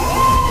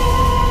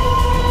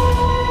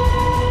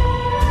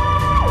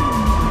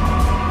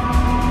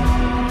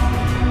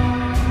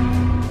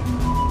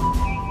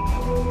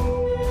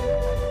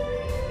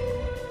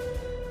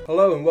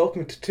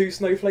welcome to Two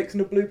Snowflakes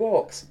in a Blue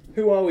Box.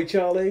 Who are we,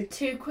 Charlie?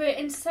 Two queer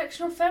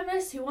intersectional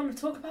feminists who want to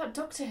talk about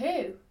Doctor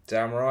Who.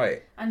 Damn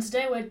right. And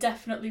today we're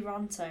definitely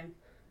ranting.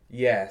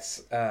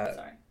 Yes.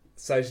 Sorry.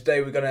 So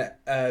today we're going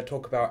to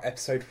talk about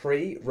episode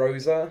 3,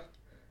 Rosa.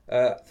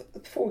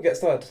 Before we get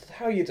started,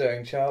 how are you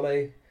doing,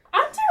 Charlie?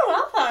 I'm doing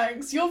well,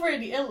 thanks. You're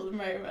really ill at the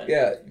moment.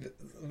 Yeah,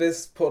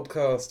 this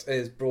podcast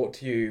is brought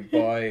to you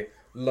by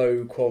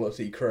low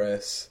quality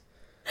Chris.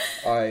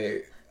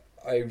 I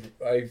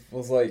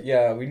was like,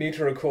 yeah, we need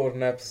to record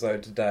an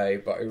episode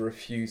today, but I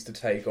refuse to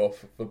take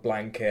off the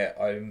blanket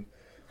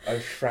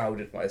I've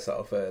shrouded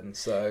myself in,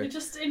 so... You're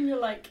just in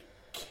your,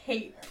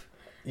 cape.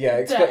 Yeah,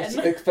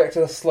 expect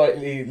a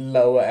slightly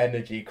lower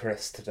energy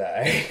Chris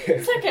today.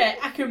 It's okay,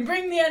 I can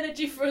bring the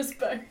energy for us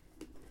both.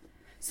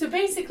 So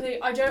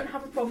basically, I don't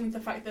have a problem with the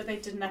fact that they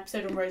did an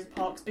episode on Rosa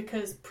Parks,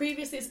 because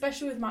previously,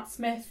 especially with Matt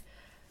Smith,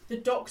 the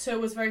Doctor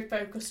was very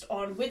focused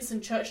on Winston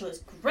Churchill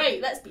is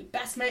great, let's be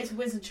best mates with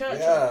Winston Churchill.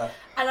 Yeah.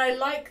 And I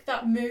like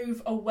that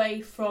move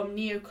away from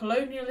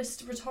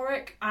neo-colonialist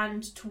rhetoric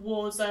and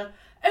towards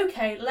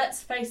okay,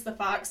 let's face the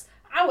facts,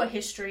 our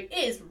history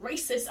is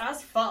racist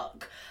as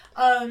fuck.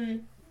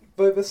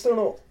 But they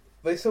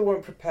still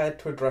weren't prepared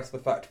to address the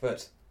fact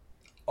that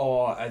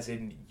R, as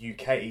in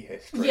UK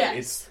history,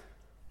 yes.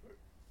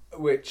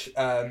 Which,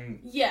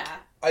 yeah.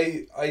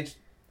 I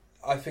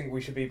think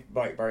we should be,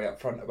 very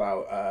upfront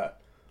about,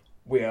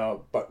 we are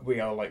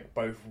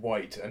both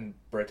white and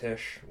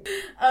British.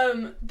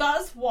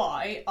 That's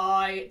why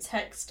I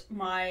text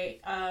my,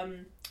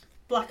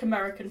 black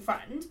American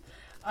friend,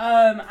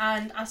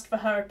 and asked for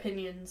her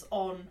opinions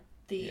on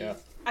the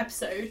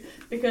episode,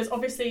 because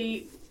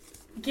obviously,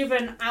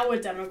 given our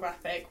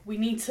demographic, we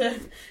need to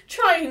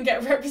try and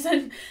get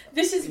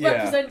this is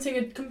representing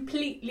a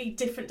completely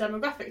different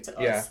demographic to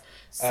us.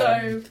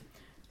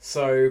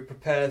 So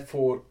prepare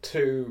for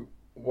two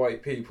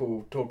white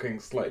people talking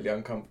slightly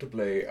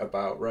uncomfortably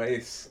about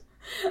race.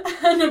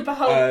 And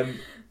about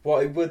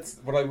what I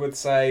would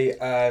say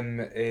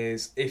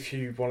is, if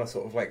you want to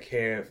sort of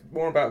hear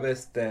more about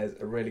this, there's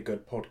a really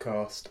good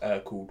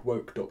podcast called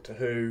Woke Doctor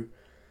Who.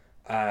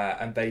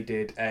 And they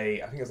did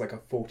I think it's a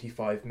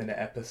 45-minute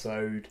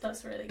episode.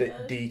 That's really good.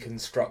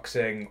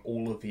 Deconstructing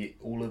all of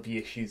the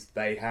issues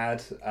they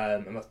had,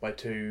 and that's by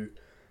two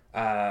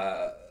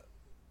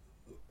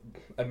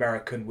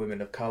American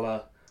women of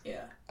colour.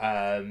 Yeah.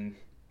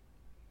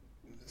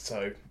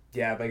 So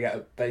yeah,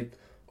 they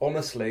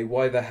honestly,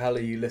 why the hell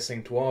are you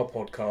listening to our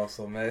podcast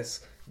on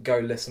this? Go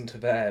listen to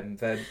them.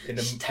 They're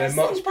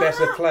much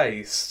better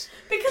placed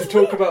to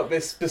talk about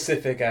this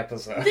specific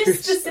episode.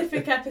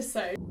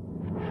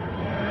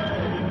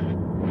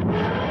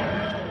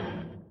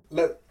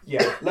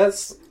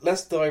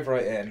 Let's dive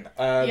right in.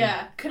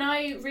 Can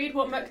I read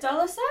what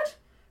Macdella said?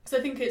 Because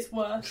I think it's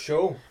worth...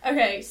 Sure.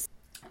 Okay,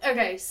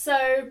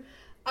 so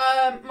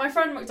my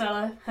friend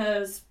Macdella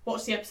has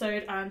watched the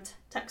episode and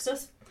texted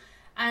us,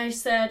 and she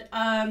said,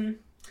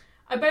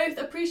 I both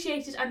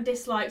appreciated and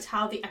disliked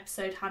how the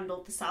episode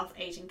handled the South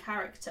Asian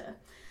character.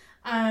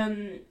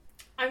 I'm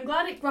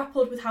glad it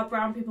grappled with how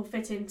brown people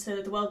fit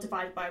into the world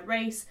divided by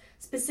race,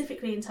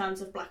 specifically in terms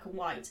of black and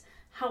white.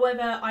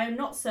 However, I am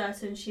not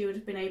certain she would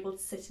have been able to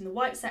sit in the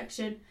white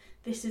section.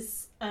 This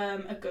is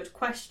a good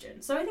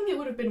question. So I think it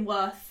would have been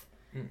worth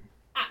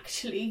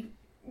actually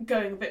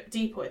going a bit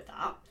deeper with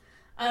that.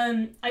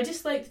 I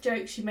dislike the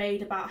joke she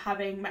made about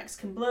having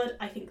Mexican blood.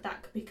 I think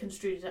that could be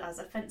construed as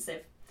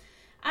offensive.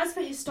 As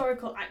for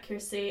historical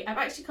accuracy, I've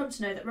actually come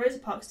to know that Rosa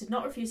Parks did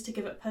not refuse to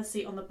give up her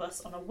seat on the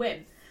bus on a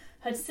whim.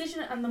 Her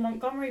decision and the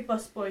Montgomery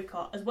bus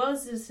boycott, as well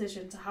as the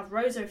decision to have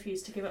Rosa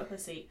refuse to give up her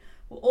seat,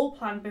 were all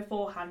planned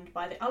beforehand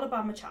by the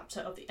Alabama chapter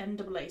of the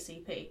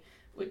NAACP,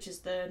 which is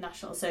the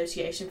National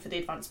Association for the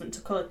Advancement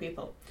of Coloured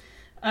People.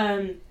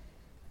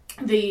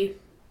 The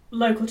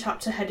local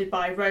chapter headed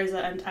by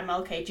Rosa and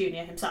MLK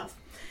Jr. himself.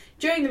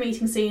 During the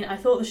meeting scene, I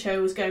thought the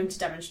show was going to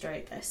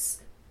demonstrate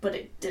this, but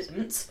it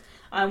didn't,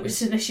 which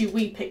is an issue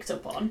we picked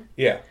up on.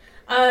 Yeah.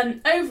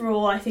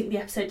 Overall, I think the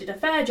episode did a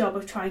fair job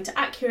of trying to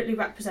accurately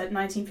represent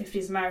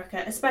 1950s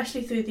America,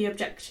 especially through the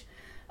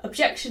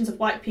objections of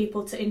white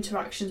people to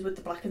interactions with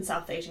the black and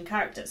South Asian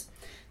characters.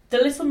 The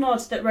little nod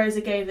that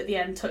Rosa gave at the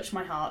end touched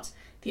my heart.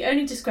 The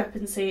only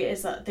discrepancy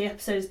is that the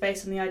episode is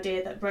based on the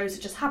idea that Rosa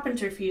just happened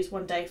to refuse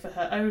one day for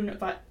her own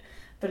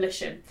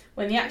volition,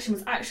 when the action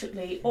was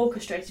actually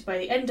orchestrated by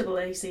the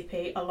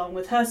NAACP along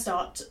with her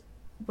start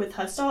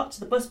to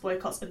the bus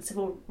boycotts and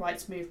civil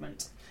rights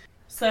movement.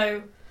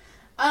 So,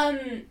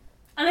 and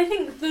I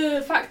think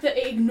the fact that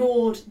it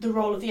ignored the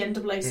role of the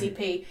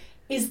NAACP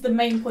is the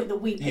main point that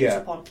we picked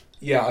up on.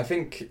 Yeah, I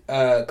think,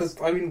 because,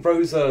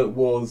 Rosa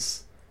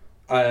was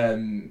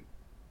an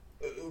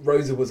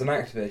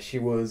activist. She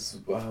was,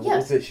 what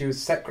was it? She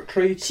was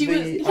secretary to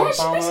the Alabama...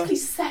 she basically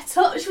set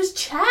up, she was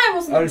chair,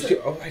 wasn't she?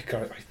 Oh my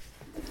god,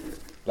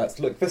 let's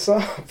look this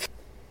up.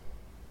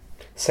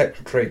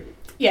 Secretary.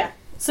 Yeah,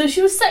 so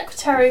she was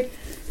secretary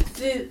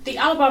the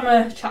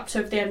Alabama chapter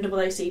of the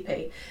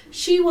NAACP.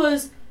 She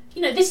was,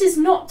 this is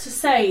not to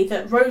say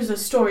that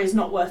Rosa's story is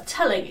not worth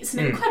telling. It's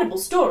an incredible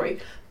story.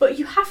 but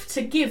you have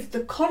to give the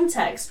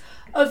context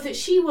of that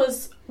she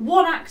was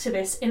one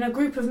activist in a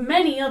group of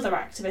many other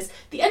activists.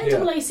 The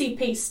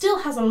NAACP still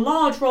has a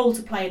large role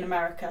to play in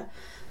America,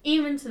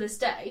 even to this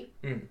day.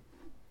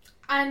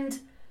 And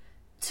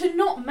to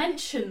not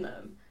mention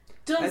them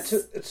does...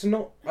 to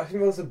not... I think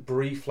there was a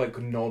brief,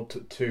 nod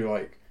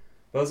to,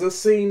 there was a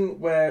scene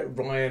where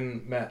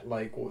Ryan met,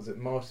 what was it,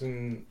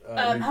 Martin...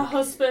 her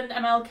husband,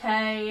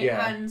 MLK,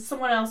 and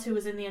someone else who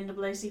was in the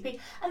NAACP.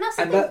 And that's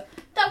the thing.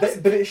 That was...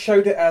 But it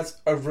showed it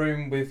as a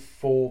room with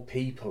 4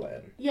 people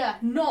in. Yeah,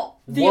 not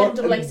the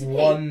NAACP. And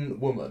one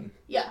woman.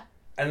 Yeah.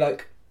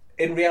 And,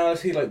 in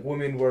reality,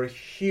 women were a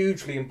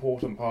hugely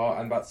important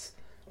part, and that's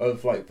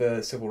of,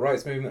 the civil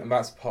rights movement, and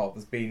that's part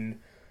that's been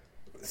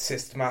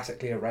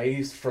systematically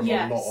erased from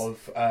a lot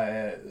of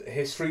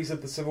histories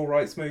of the civil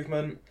rights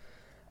movement.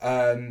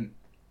 And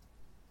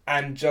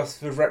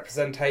just the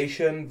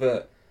representation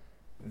that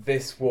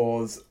this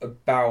was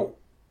about...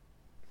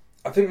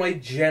 I think my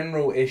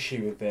general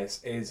issue with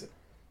this is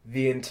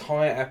the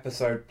entire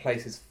episode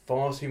places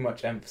far too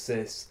much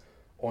emphasis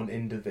on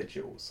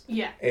individuals.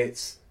 Yeah.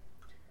 It's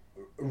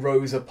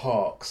Rosa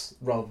Parks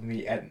rather than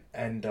the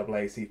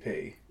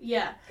NAACP.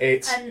 Yeah.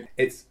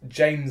 It's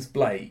James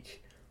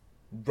Blake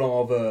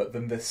rather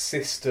than the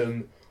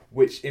system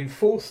which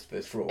enforced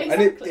this rule.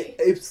 Exactly. And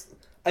it's...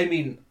 I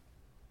mean...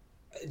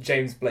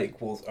 James Blake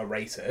was a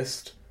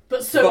racist.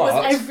 But so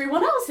was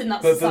everyone else in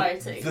that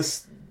society.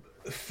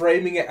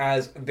 Framing it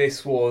as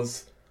this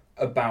was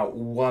about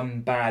one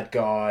bad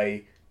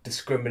guy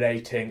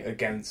discriminating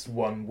against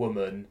one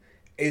woman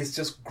is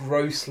just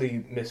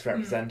grossly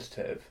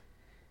misrepresentative.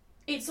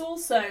 It's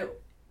also...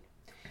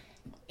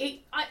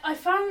 I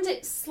found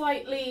it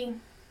slightly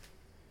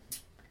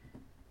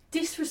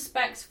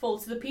disrespectful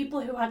to the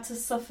people who had to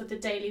suffer the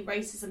daily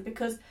racism,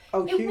 because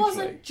it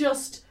wasn't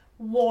just...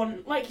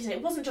 one, like you say,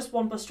 it wasn't just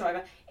one bus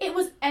driver. It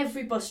was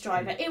every bus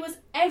driver. It was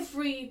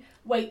every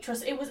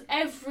waitress. It was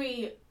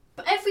every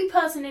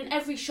person in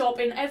every shop,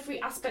 in every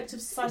aspect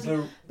of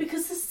society.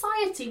 Because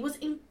society was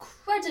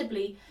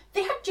incredibly...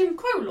 They had Jim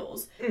Crow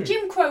laws.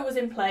 Jim Crow was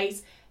in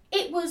place.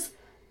 It was,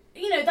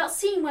 that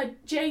scene where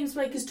James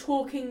Blake is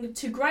talking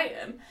to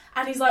Graham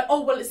and he's like,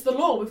 oh, well, it's the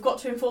law. We've got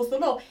to enforce the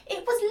law.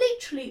 It was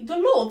literally the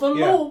law. The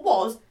law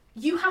was...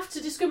 you have to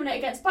discriminate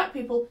against black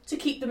people to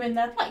keep them in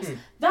their place.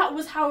 That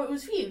was how it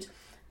was viewed.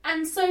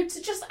 And so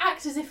to just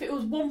act as if it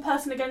was one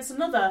person against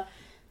another,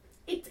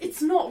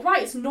 it's not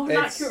right. It's not an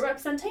accurate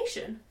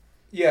representation.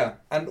 Yeah,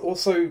 and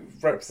also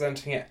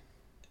representing it...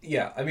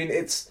 Yeah, I mean,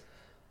 it's...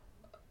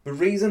 The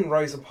reason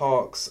Rosa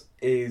Parks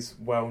is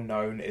well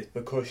known is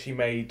because she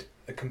made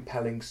a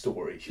compelling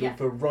story. She was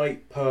the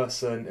right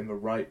person in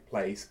the right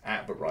place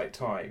at the right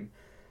time.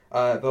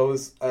 There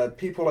was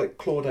people like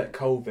Claudette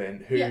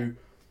Colvin who...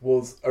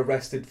 was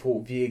arrested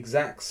for the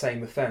exact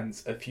same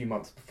offence a few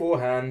months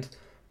beforehand,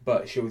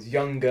 but she was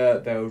younger.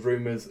 There were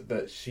rumours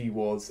that she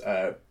was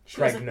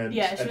pregnant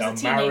and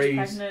unmarried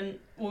pregnant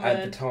woman at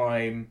the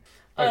time.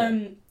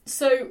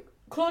 So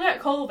Claudette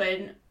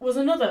Colvin was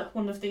another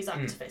one of these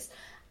activists.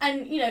 And,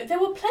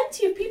 there were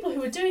plenty of people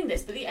who were doing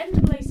this, but the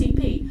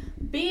NAACP,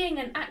 being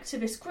an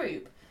activist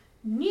group,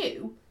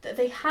 knew that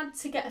they had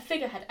to get a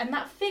figurehead, and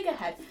that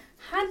figurehead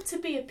had to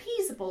be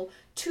appeasable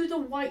to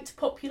the white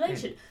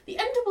population. The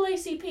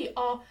NAACP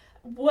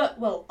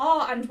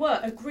were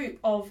a group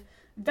of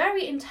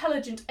very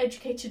intelligent,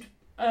 educated,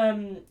 I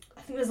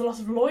think there's a lot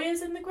of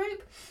lawyers in the group.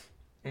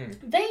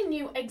 They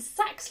knew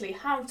exactly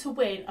how to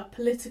win a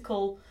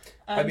political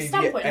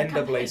standpoint.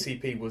 The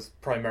NAACP was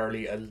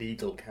primarily a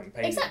legal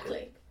campaign.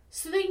 Exactly.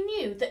 So they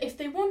knew that if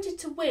they wanted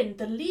to win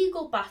the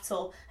legal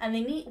battle and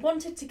they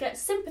wanted to get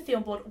sympathy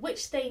on board,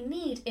 which they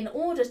need in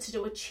order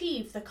to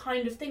achieve the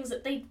kind of things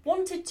that they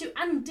wanted to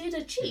and did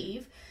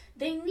achieve,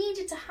 they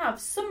needed to have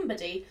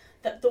somebody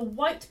that the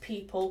white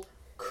people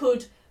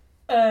could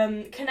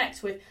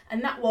connect with.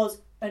 And that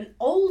was an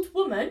old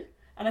woman,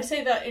 and I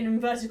say that in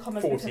inverted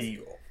commas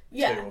 40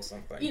 because, or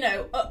something.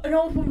 An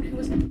old woman who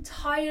was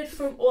tired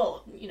from,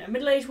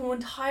 middle-aged woman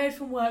tired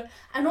from work,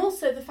 and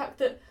also the fact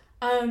that...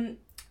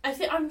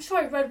 I'm sure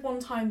I read one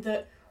time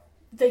that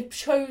they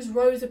chose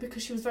Rosa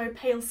because she was very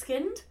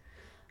pale-skinned.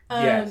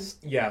 Yes,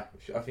 yeah,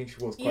 I think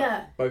she was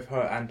quite... Both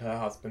her and her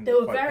husband they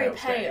were quite very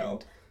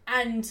pale.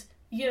 And,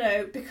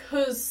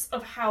 because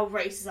of how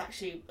race is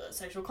actually a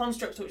social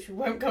construct, which we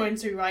won't go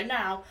into right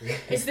now,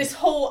 it's this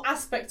whole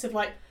aspect of,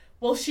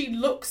 she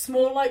looks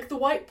more like the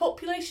white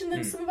population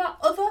than some of our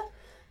other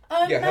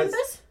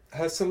members.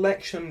 Her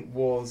selection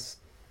was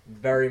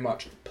very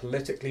much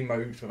politically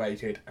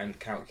motivated and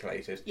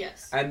calculated.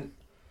 Yes. And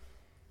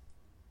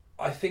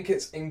I think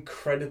it's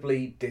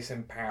incredibly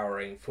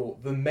disempowering for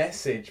the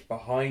message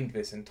behind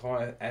this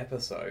entire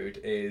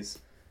episode is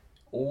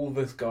all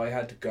this guy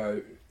had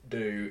to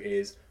do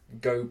is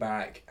go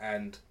back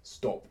and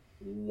stop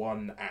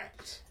one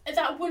act.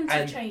 That wouldn't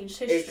have changed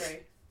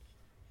history.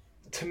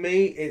 To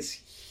me, it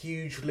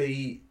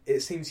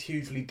seems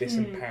hugely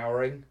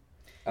disempowering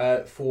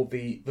for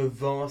the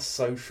vast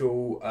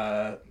social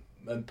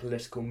and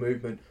political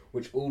movement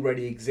which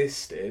already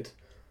existed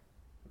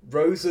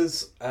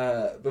Rosa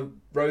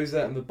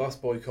and the bus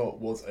boycott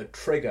was a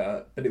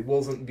trigger, but it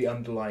wasn't the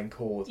underlying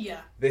cause.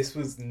 Yeah. This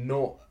was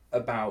not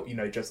about,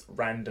 just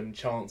random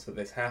chance that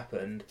this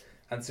happened,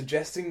 and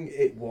suggesting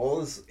it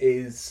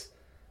is...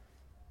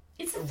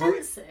 It's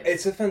offensive.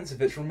 It's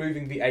offensive. It's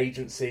removing the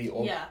agency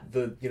of Yeah.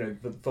 the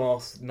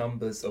vast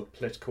numbers of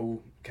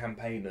political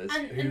campaigners.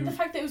 And the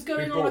fact that it was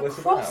going brought on this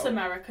across about.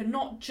 America,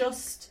 not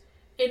just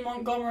in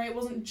Montgomery. It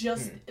wasn't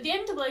just... The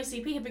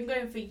NAACP had been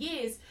going for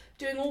years,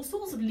 doing all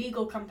sorts of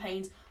legal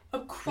campaigns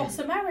across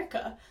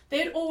America. They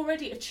had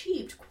already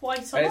achieved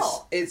quite a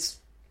lot.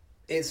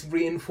 It's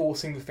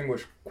reinforcing the thing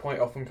which quite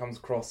often comes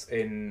across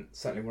in,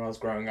 certainly when I was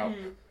growing up,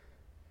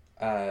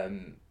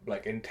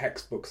 like in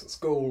textbooks at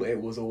school, it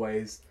was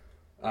always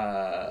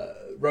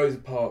Rosa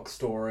Parks'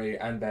 story,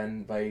 and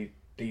then they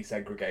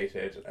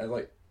desegregated.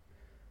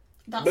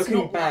 That's looking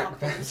not back,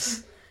 what happened.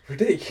 that's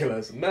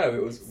ridiculous. No,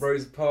 it was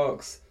Rosa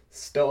Parks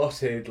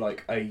started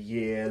like a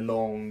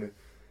year-long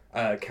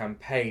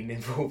campaign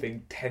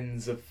involving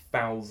tens of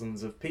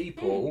thousands of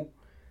people,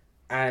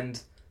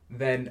 and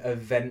then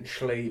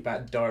eventually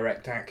that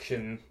direct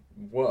action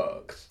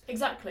worked.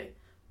 Exactly.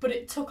 But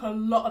it took a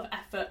lot of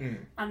effort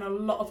and a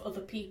lot of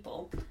other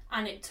people.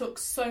 And it took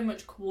so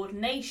much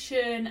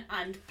coordination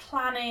and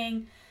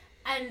planning.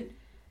 And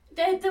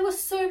there were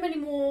so many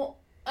more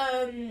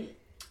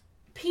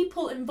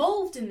people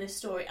involved in this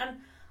story. And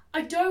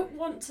I don't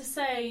want to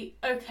say,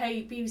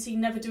 okay, BBC,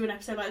 never do an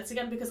episode like this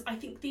again, because I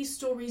think these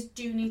stories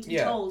do need to be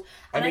told.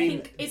 And I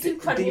think it's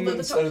incredible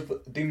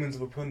that Demons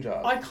of the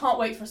Punjab. I can't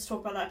wait for us to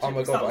talk about that episode. Oh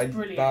my god, that was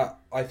brilliant.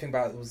 I think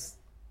that was...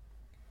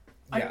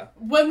 Yeah.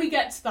 When we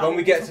get to that...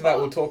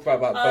 We'll talk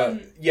about that.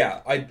 But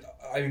yeah, I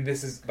mean,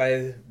 this is...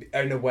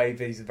 In a way,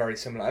 these are very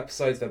similar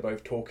episodes. They're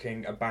both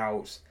talking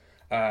about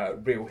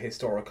real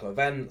historical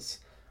events.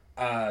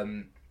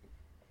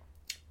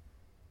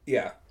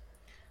 Yeah.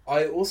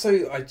 I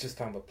just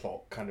found the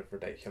plot kind of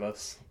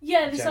ridiculous.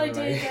 Yeah, this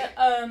generally. idea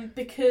that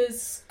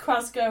because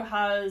Krasgo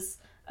has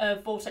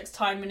a vortex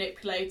time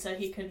manipulator,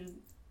 he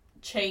can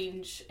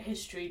change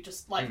history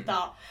just like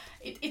that.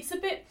 It's a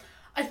bit...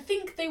 I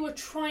think they were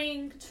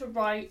trying to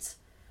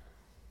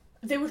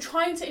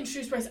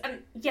introduce race,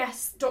 and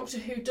yes, Doctor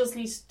Who does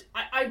need to...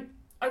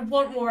 I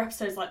want more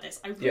episodes like this.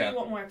 I really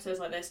want more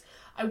episodes like this.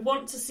 I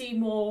want to see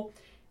more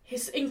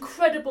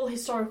incredible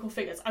historical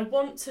figures. I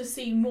want to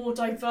see more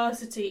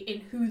diversity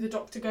in who the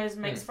Doctor goes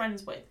and makes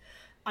friends with.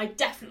 I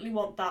definitely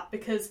want that,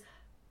 because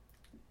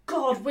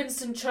God,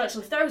 Winston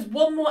Churchill, if there is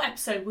one more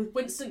episode with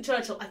Winston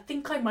Churchill, I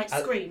think I might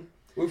scream.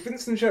 With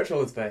Winston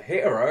Churchill as the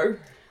hero.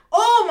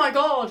 Oh my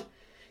God!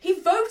 He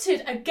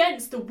voted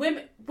against the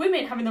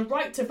women having the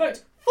right to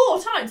vote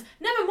 4 times.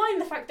 Never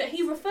mind the fact that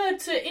he referred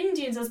to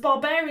Indians as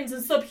barbarians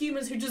and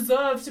subhumans who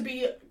deserve to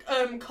be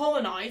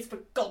colonised, for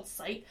God's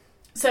sake.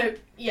 So,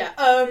 yeah.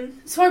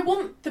 So I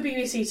want the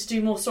BBC to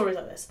do more stories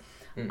like this.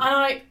 And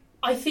I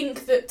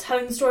think that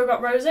telling the story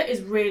about Rosa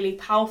is really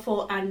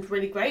powerful and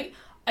really great.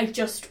 I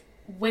just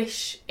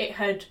wish it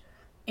had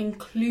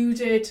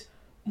included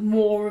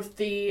more of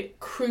the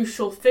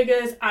crucial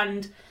figures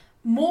and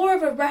more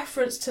of a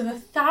reference to the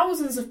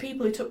thousands of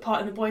people who took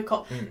part in the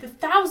boycott, the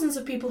thousands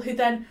of people who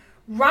then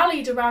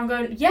rallied around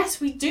going, yes,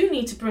 we do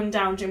need to bring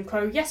down Jim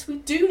Crow, yes, we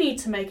do need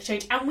to make a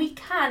change, and we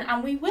can,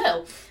 and we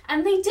will.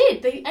 And they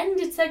did. They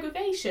ended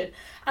segregation.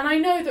 And I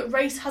know that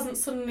race hasn't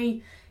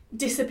suddenly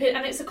disappeared,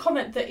 and it's a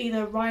comment that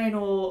either Ryan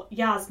or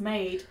Yaz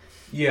made.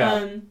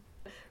 Yeah.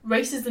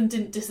 Racism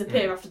didn't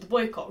disappear after the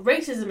boycott.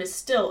 Racism is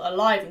still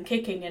alive and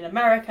kicking in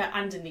America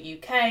and in the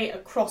UK,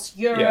 across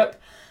Europe. Yeah.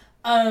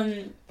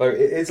 Though it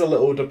is a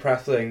little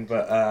depressing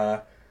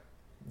that,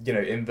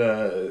 in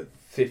the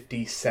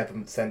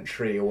 57th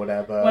century or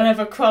whatever...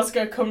 Whenever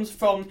Krasgo comes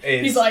from,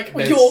 he's like,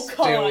 you're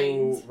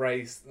kind. Still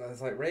race. And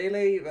it's like,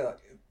 really? But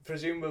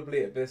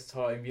presumably at this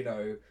time,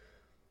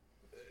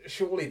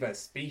 surely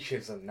there's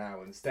speciesism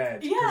now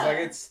instead.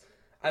 Yeah.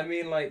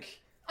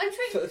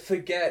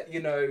 Forget,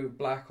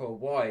 black or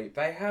white.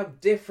 They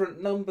have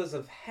different numbers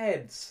of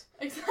heads.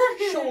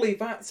 Exactly. Surely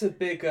that's a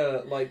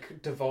bigger,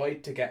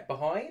 divide to get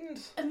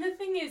behind. And the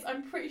thing is,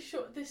 I'm pretty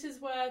sure this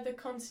is where the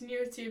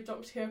continuity of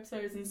Doctor Who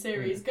episodes and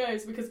series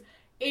goes, because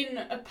in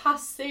a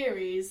past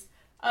series,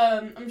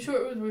 I'm sure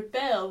it was with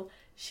Bill,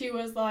 she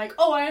was like,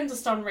 oh, I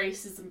understand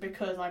racism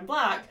because I'm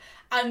black.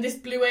 And this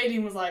blue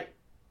alien was like,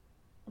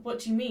 what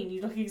do you mean?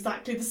 You look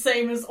exactly the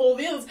same as all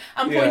the others.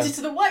 And pointed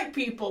to the white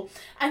people.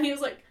 And he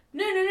was like,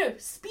 no,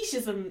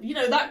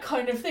 speciesism, that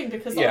kind of thing,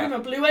 because I'm a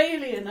blue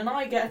alien and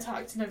I get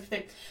attacked and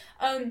everything.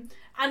 And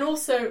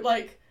also,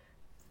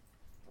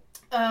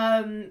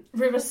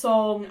 River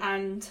Song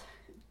and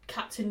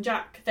Captain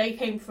Jack, they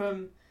came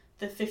from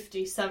the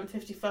 57th,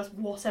 51st,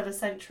 whatever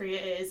century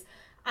it is,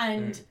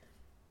 and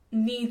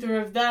neither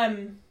of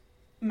them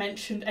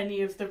mentioned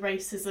any of the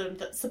racism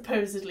that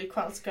supposedly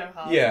Krasgo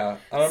had. Yeah,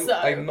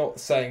 I'm not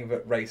saying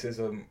that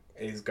racism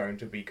is going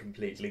to be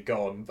completely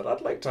gone, but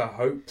I'd like to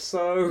hope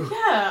so.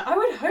 Yeah, I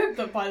would hope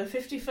that by the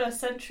 51st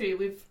century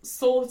we've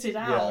sorted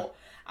out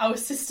our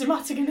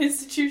systematic and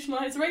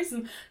institutionalised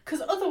racism.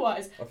 Because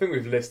otherwise... I think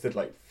we've listed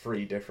like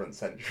 3 different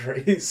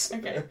centuries.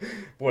 Okay.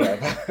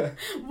 Whatever.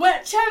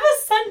 Whichever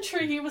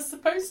century he was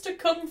supposed to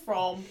come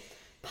from,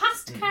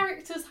 past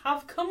characters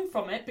have come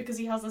from it because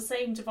he has the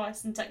same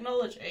device and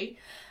technology,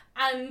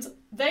 and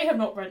they have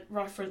not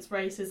referenced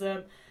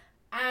racism,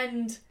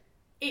 and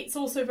it's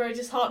also very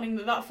disheartening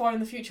that far in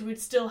the future we'd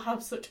still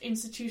have such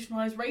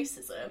institutionalised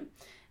racism.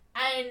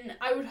 And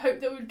I would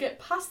hope that we'd get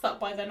past that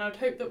by then. I'd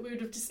hope that we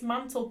would have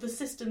dismantled the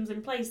systems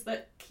in place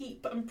that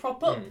keep and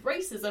prop up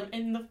racism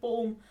in the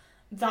form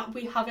that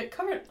we have it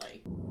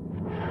currently.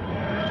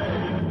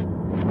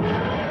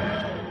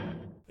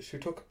 Should we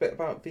talk a bit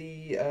about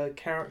the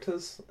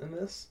characters in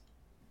this?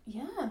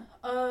 Yeah.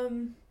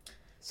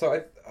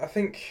 So I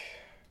think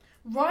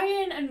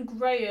Ryan and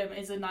Graham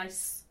is a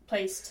nice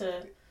place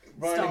to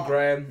Ryan start. and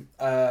Graham.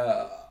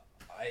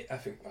 I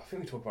think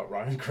we talk about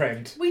Ryan and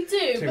Graham. We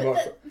do, too but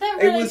much. their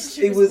It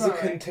relationship was a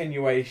growing.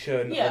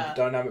 continuation. Yeah. The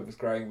dynamic was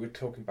growing. We're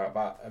talking about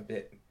that a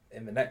bit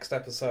in the next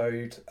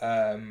episode.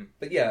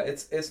 But yeah,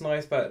 it's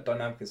nice that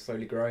dynamic is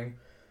slowly growing.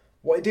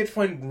 What I did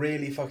find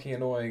really fucking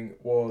annoying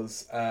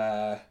was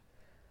Ryan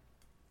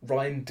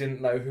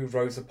didn't know who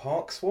Rosa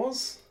Parks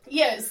was.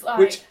 Yes, like...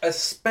 Which,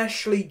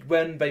 especially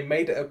when they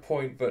made it a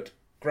point that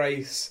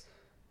Grace,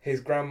 his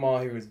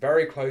grandma, who was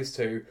very close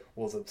to,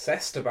 was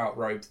obsessed about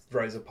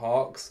Rosa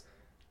Parks,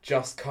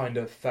 just kind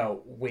of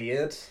felt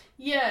weird.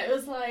 Yeah, it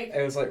was like...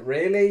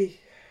 Really?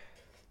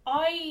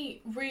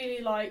 I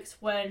really liked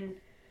when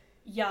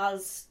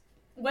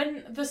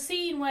the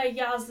scene where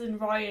Yaz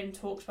and Ryan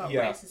talked about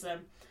racism,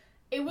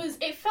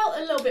 it felt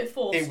a little bit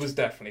forced. It was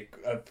definitely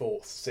a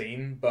forced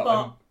scene,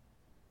 but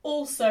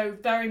also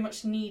very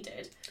much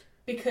needed,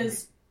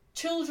 because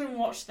children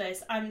watch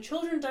this, and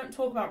children don't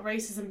talk about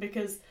racism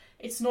because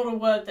it's not a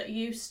word they're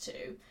used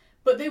to,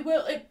 but they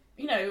will,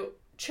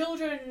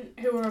 children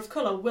who are of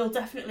colour will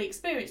definitely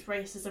experience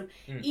racism,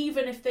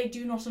 even if they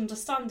do not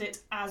understand it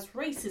as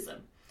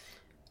racism.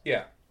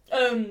 Yeah.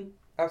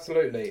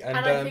 Absolutely. And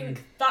I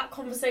think that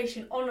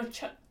conversation on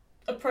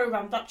a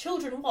programme that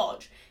children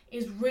watch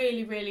is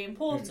really, really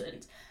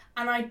important.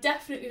 And I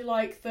definitely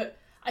like that.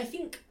 I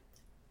think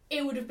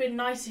it would have been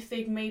nice if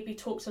they'd maybe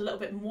talked a little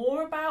bit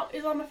more about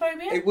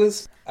Islamophobia. It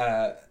was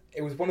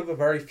one of the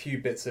very few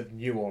bits of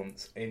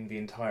nuance in the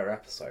entire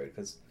episode,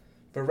 because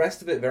the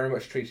rest of it very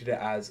much treated it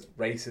as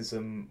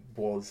racism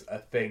was a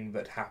thing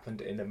that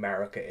happened in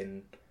America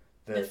in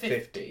the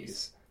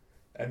 50s.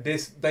 And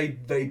this, they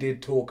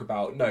did talk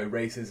about, no,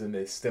 racism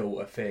is still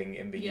a thing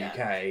in the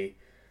UK,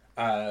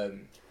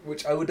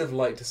 which I would have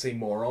liked to see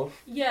more of.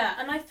 Yeah,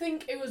 and I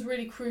think it was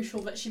really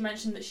crucial that she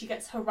mentioned that she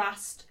gets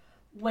harassed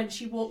when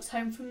she walks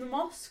home from the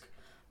mosque,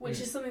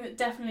 which is something that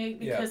definitely,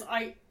 because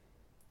I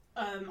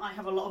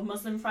have a lot of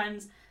Muslim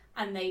friends,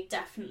 and they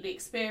definitely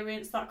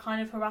experience that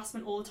kind of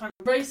harassment all the time.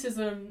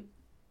 Racism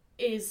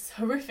is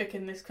horrific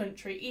in this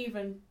country,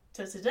 even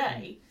to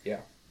today. Yeah.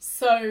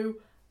 So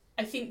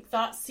I think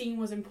that scene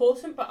was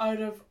important, but I would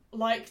have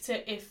liked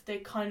it if they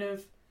kind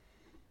of...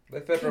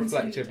 If they'd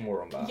reflected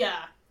more on that.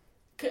 Yeah.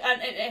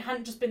 And it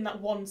hadn't just been that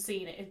one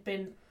scene, it had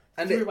been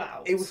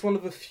throughout. It was one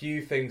of the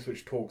few things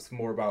which talks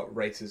more about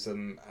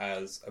racism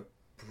as a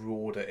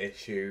broader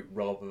issue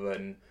rather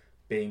than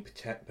being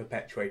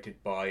perpetuated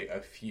by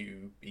a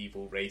few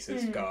evil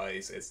racist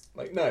guys. It's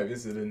like, no,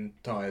 this is an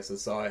entire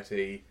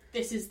society.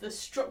 This is the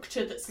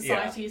structure that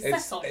society is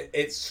set on.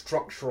 It's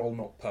structural,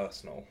 not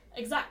personal.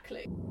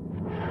 Exactly.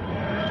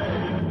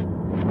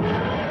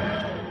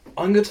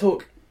 I'm going to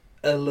talk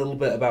a little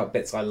bit about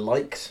bits I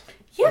liked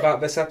about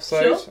this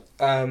episode.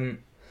 Sure.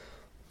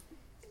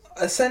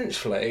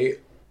 Essentially,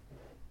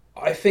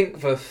 I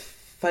think the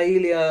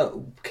failure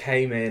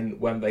came in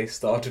when they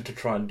started to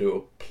try and do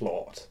a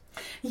plot.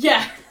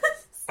 Yeah.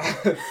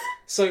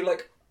 So,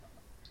 like,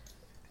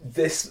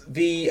 the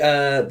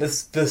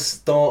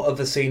start of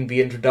the scene,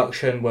 the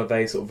introduction, where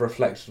they sort of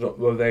reflected,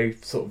 where they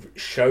sort of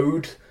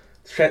showed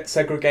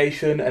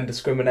segregation and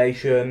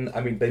discrimination.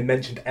 I mean, they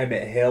mentioned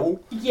Emmett Hill.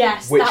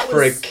 Yes, which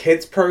for a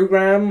kids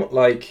program,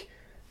 like,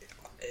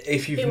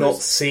 if you've not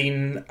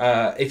seen,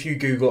 if you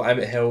Google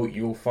Emmett Hill,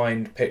 you'll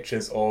find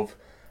pictures of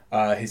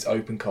his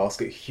open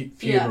casket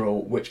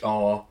funeral, which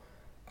are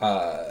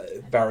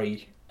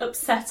very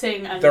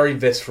upsetting and very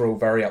visceral,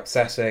 very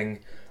upsetting.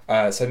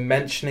 So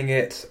mentioning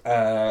it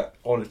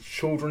on a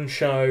children's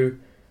show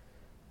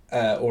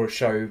or a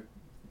show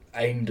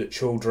aimed at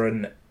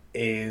children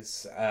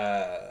is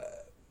a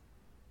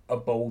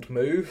bold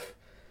move.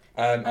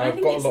 And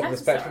I've got a lot of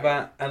respect for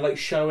that. And like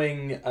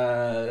showing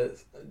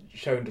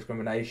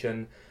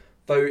discrimination,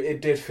 though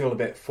it did feel a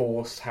bit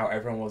forced how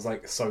everyone was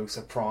like so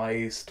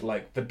surprised.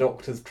 Like the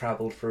doctors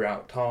travelled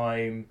throughout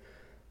time.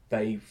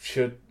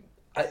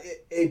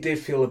 It did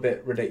feel a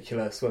bit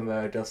ridiculous when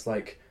they're just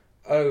like,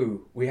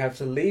 oh, we have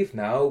to leave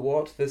now?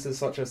 What? This is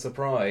such a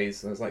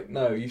surprise. And it's like,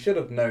 no, you should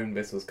have known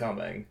this was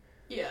coming.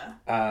 Yeah.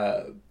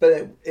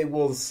 But it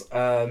was...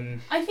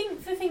 I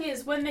think the thing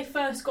is, when they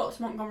first got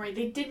to Montgomery,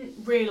 they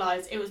didn't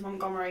realise it was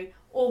Montgomery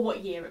or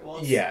what year it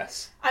was.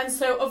 Yes. And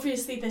so,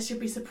 obviously, they should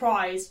be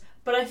surprised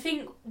But I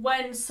think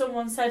when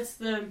someone said to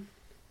them,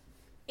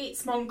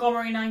 it's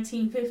Montgomery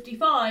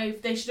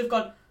 1955, they should have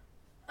gone,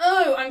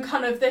 oh, and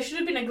kind of, there should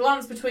have been a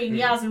glance between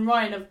Yaz and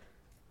Ryan of,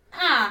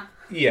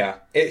 Yeah,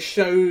 it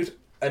showed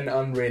an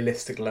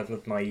unrealistic level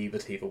of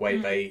naivety, the way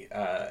they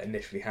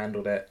initially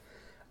handled it.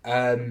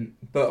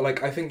 But,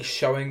 like, I think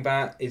showing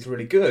that is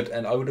really good,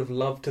 and I would have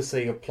loved to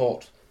see a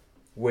plot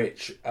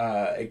which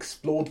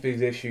explored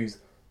these issues,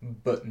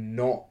 but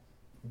not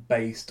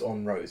based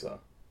on Rosa.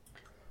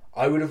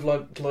 I would have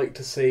liked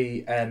to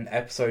see an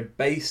episode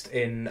based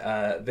in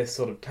this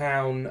sort of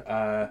town,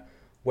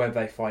 where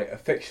they fight a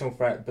fictional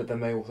threat, but then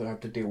they also have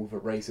to deal with the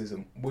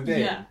racism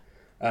within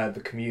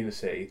the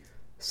community.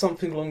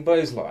 Something along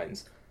those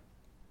lines.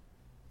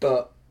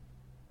 But...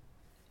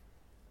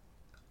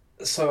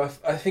 So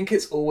I think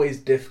it's always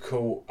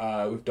difficult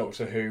with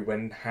Doctor Who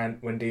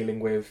when dealing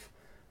with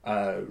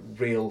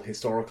real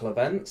historical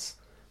events.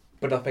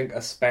 But I think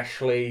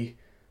especially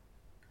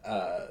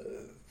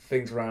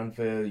things around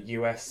the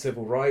US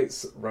civil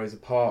rights, Rosa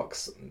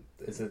Parks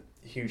is a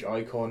huge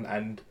icon,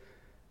 and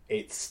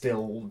it's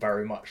still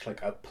very much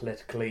like a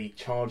politically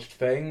charged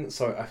thing.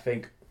 So I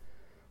think,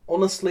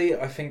 honestly,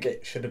 I think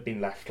it should have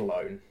been left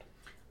alone.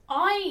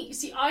 I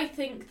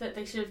think that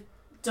they should have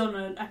done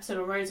an episode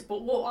on Rosa,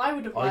 but what I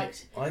would have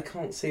liked... I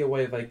can't see a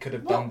way they could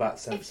have done that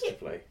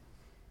sensitively.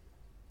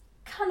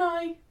 Can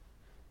I?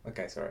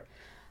 Okay, sorry.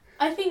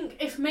 I think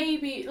if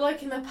maybe,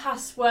 like in the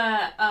past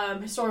where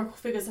historical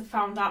figures have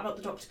found out about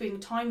the Doctor being a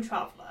time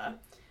traveller,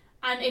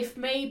 and if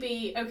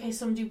maybe, okay,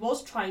 somebody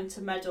was trying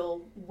to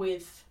meddle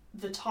with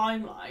the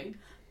timeline,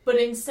 but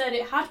instead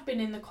it had been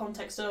in the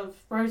context of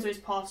Rosa is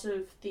part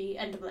of the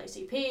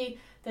NAACP,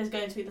 there's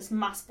going to be this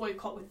mass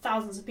boycott with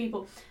thousands of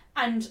people,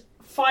 and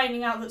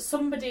finding out that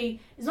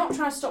somebody is not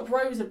trying to stop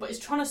Rosa, but is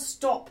trying to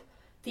stop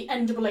the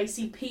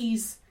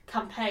NAACP's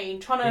campaign,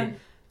 trying to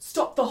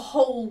stop the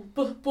whole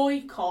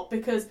boycott,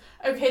 because,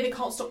 okay, they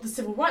can't stop the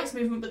civil rights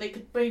movement, but they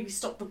could maybe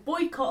stop the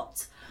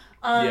boycott.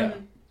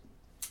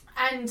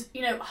 And,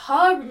 you know,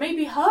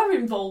 her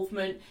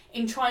involvement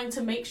in trying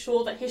to make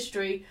sure that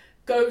history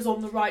goes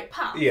on the right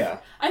path. Yeah.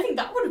 I think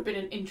that would have been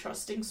an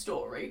interesting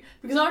story,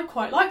 because I'd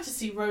quite like to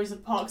see Rosa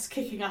Parks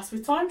kicking ass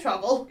with time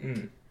travel.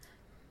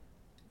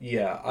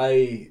 Yeah,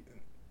 I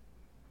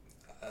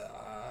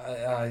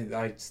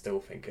still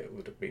think it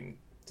would have been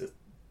just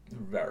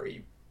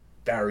very,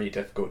 very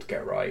difficult to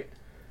get right.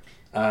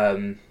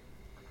 I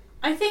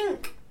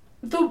think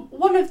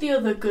one of the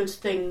other good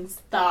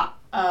things that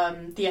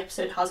the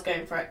episode has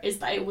going for it is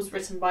that it was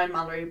written by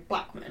Mallory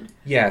Blackman.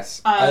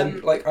 Yes,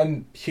 and like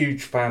I'm a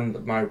huge fan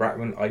of Mallory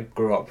Blackman. I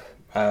grew up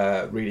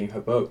reading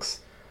her books.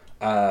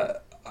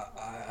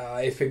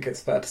 I think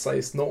it's fair to say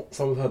it's not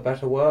some of her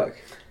better work.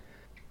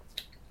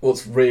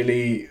 What's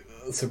really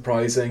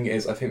surprising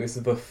is I think this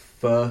is the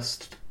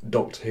first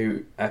Doctor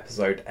Who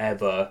episode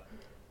ever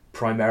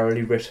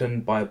primarily written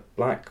by a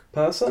black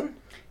person.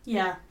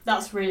 Yeah,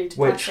 that's really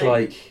depressing. Which,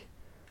 like,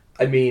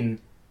 I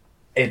mean,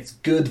 it's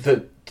good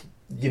that,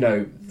 you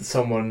know,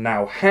 someone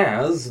now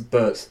has,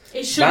 but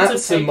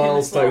that's a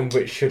milestone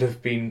which should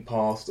have been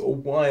passed a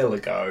while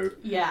ago.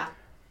 Yeah,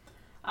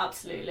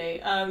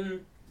 absolutely. I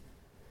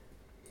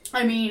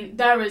mean,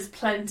 there is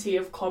plenty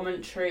of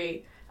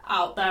commentary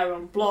out there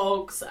on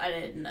blogs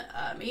and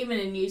even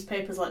in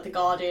newspapers like The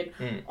Guardian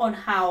on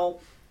how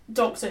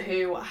Doctor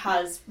Who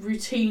has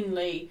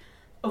routinely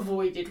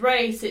avoided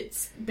race.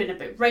 It's been a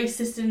bit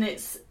racist in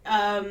its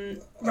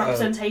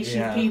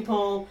representation of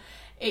people.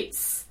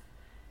 It's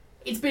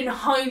been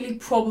highly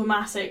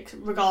problematic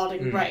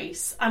regarding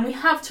race, and we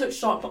have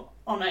touched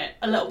on it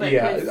a little bit.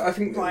 Yeah, with I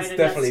think Ryan it's and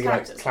definitely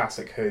Ned's like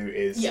classic Who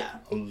is a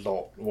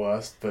lot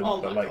worse than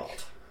God.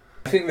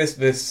 I think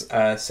this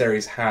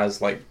series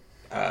has like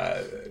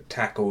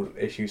tackled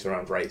issues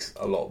around race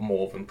a lot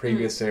more than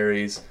previous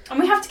series, and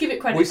we have to give it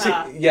credit for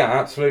that. Yeah,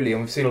 absolutely,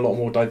 and we've seen a lot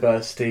more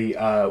diversity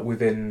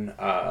within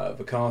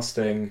the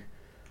casting,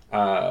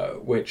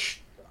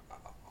 which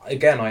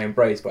again I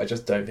embrace, but I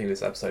just don't think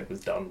this episode was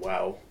done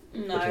well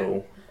at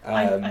all.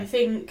 I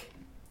think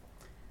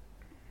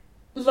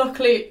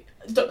luckily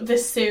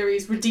this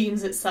series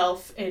redeems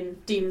itself in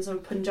Demons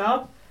of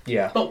Punjab.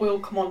 Yeah, but we'll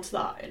come on to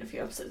that in a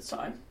few episodes'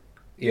 time.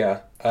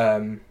 Yeah.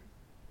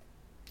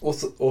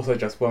 Also,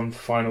 just one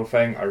final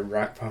thing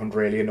I found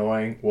really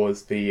annoying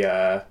was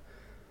the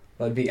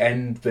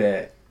end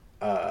bit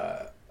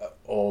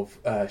of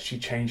she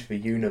changed the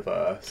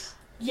universe.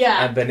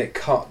 Yeah. And then it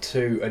cut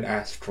to an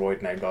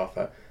asteroid named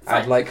Arthur.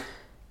 And like,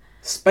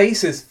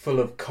 space is full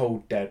of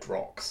cold dead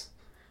rocks.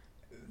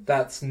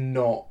 That's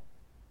not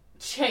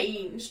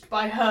changed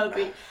by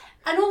Herbie.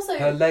 And also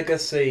her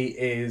legacy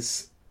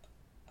is,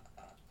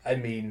 I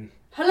mean,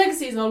 her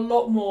legacy is a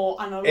lot more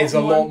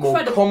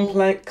more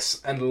complex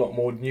and a lot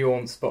more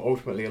nuanced, but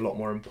ultimately a lot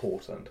more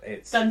important.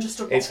 It's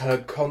her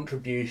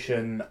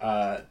contribution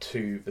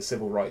to the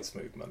civil rights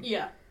movement.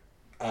 Yeah.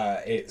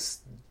 It's,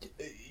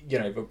 you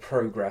know, the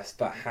progress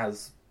that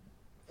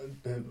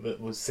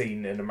was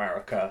seen in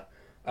America,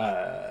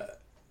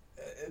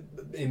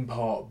 in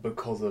part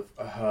because of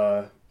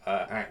her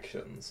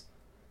actions.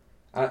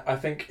 I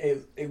think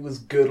it was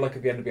good, like,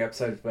 at the end of the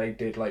episode, they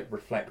did, like,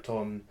 reflect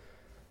on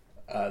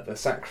the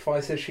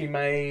sacrifices she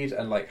made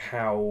and, like,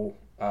 how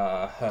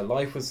her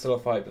life was still a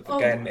fight, but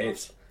again,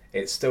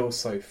 it's still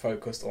so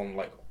focused on,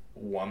 like,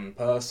 one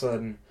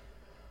person.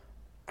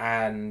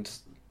 And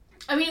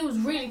I mean, it was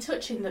really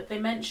touching that they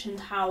mentioned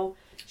how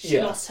she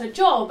lost her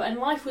job and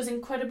life was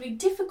incredibly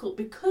difficult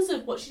because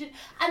of what she did.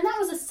 And that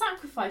was a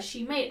sacrifice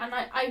she made. And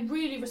I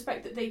really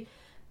respect that they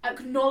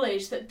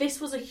acknowledged that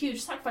this was a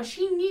huge sacrifice.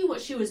 She knew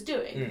what she was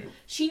doing.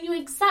 She knew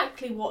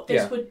exactly what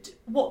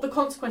what the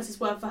consequences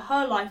were for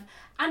her life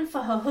and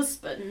for her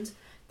husband.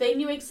 They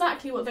knew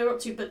exactly what they were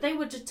up to, but they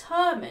were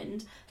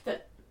determined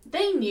that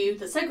they knew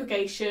that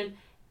segregation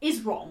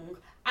is wrong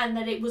and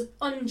that it was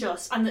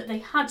unjust and that they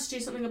had to do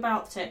something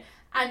about it.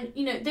 And,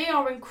 you know, they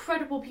are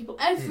incredible people.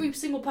 Every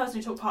single person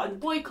who took part in the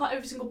boycott,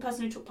 every single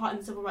person who took part in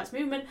the civil rights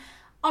movement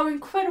are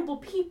incredible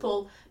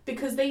people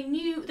because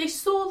they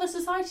saw the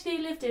society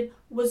they lived in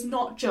was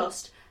not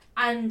just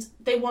and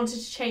they wanted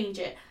to change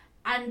it.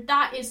 And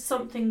that is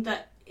something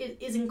that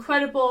is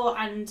incredible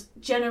and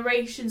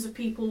generations of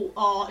people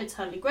are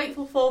eternally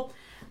grateful for.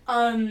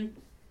 And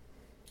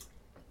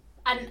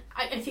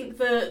I think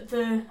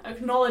the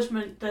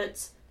acknowledgement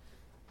that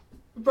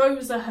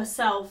Rosa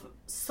herself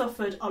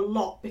suffered a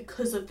lot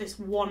because of this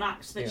one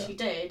act that she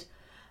did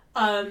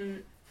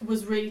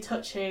was really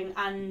touching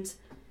and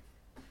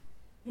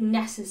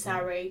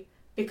necessary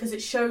because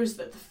it shows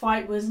that the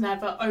fight was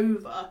never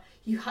over.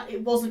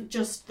 It wasn't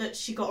just that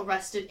she got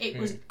arrested, it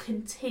was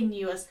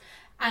continuous.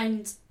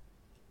 And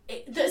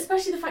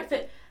especially the fact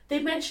that they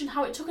mentioned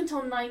how it took until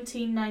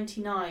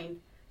 1999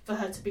 for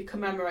her to be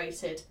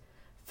commemorated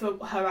for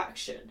her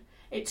action.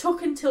 It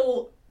took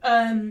until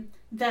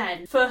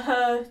then for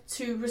her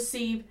to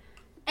receive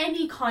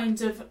any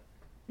kind of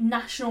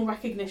national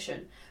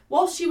recognition.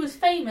 Whilst she was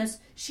famous,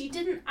 she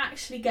didn't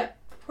actually get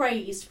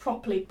praised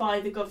properly by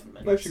the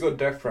government. No, she got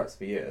death threats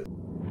for years.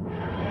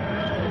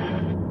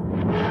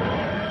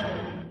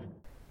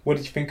 What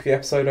did you think of the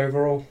episode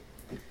overall?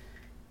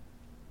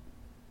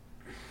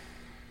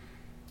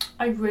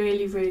 I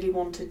really, really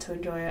wanted to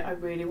enjoy it. I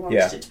really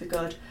wanted it to be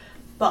good.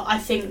 But I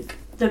think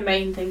the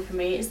main thing for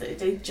me is that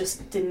they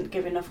just didn't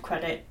give enough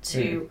credit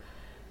to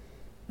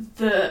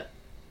the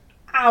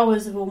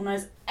hours of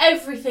organising,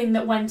 everything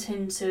that went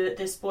into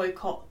this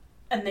boycott,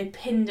 and they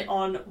pinned it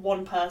on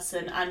one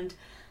person. And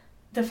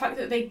the fact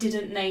that they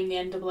didn't name the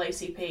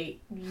NAACP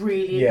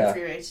really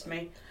infuriated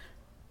me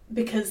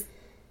because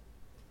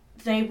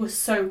they were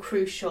so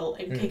crucial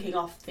in kicking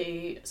off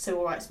the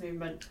civil rights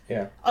movement,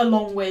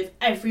 along with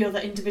every other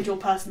individual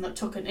person that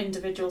took an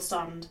individual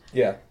stand,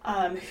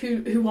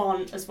 who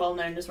aren't as well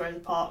known as Rosa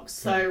Parks.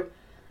 So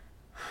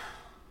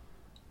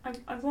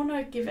I want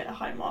to give it a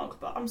high mark,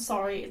 but I'm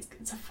sorry,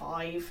 it's a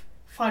 5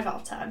 out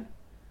of 10.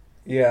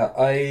 Yeah,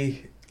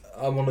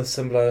 I'm on a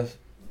similar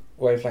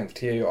wavelength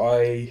to you.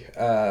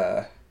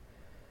 I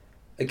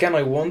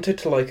wanted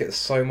to like it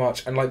so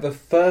much, and like the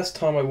first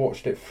time I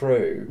watched it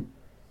through,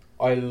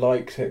 I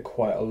liked it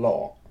quite a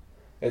lot.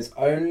 It's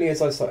only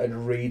as I started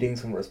reading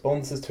some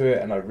responses to it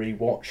and I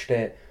rewatched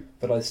it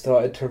that I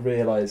started to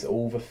realise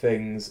all the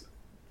things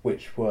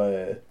which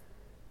were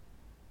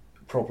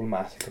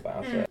problematic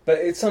about it. But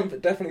it's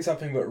definitely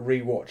something that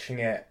rewatching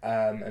it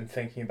and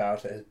thinking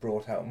about it has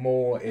brought out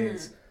more.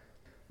 It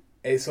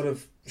sort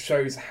of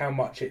shows how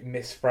much it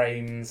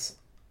misframes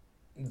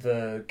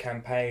the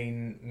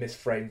campaign,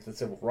 misframes the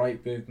civil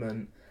rights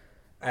movement,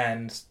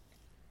 and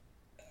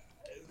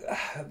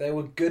there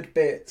were good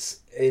bits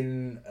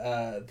in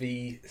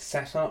the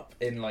setup,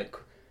 in like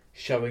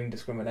showing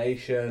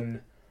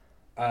discrimination,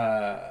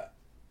 but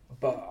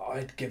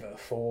I'd give it a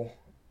 4,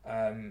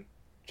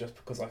 just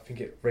because I think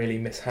it really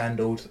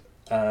mishandled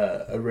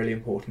a really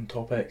important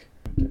topic.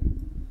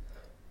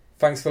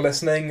 Thanks for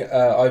listening.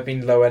 I've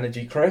been Low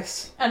Energy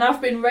Chris. And I've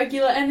been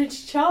Regular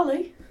Energy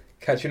Charlie.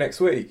 Catch you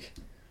next week.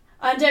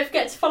 And don't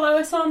forget to follow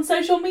us on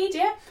social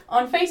media.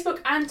 On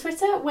Facebook and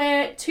Twitter,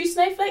 we're 2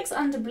 Snowflakes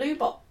and a Blue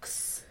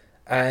Box.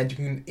 And you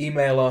can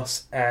email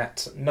us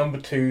at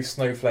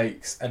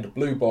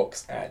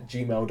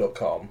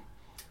 2snowflakesandabluebox@gmail.com.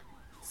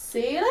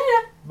 See you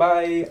later.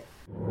 Bye.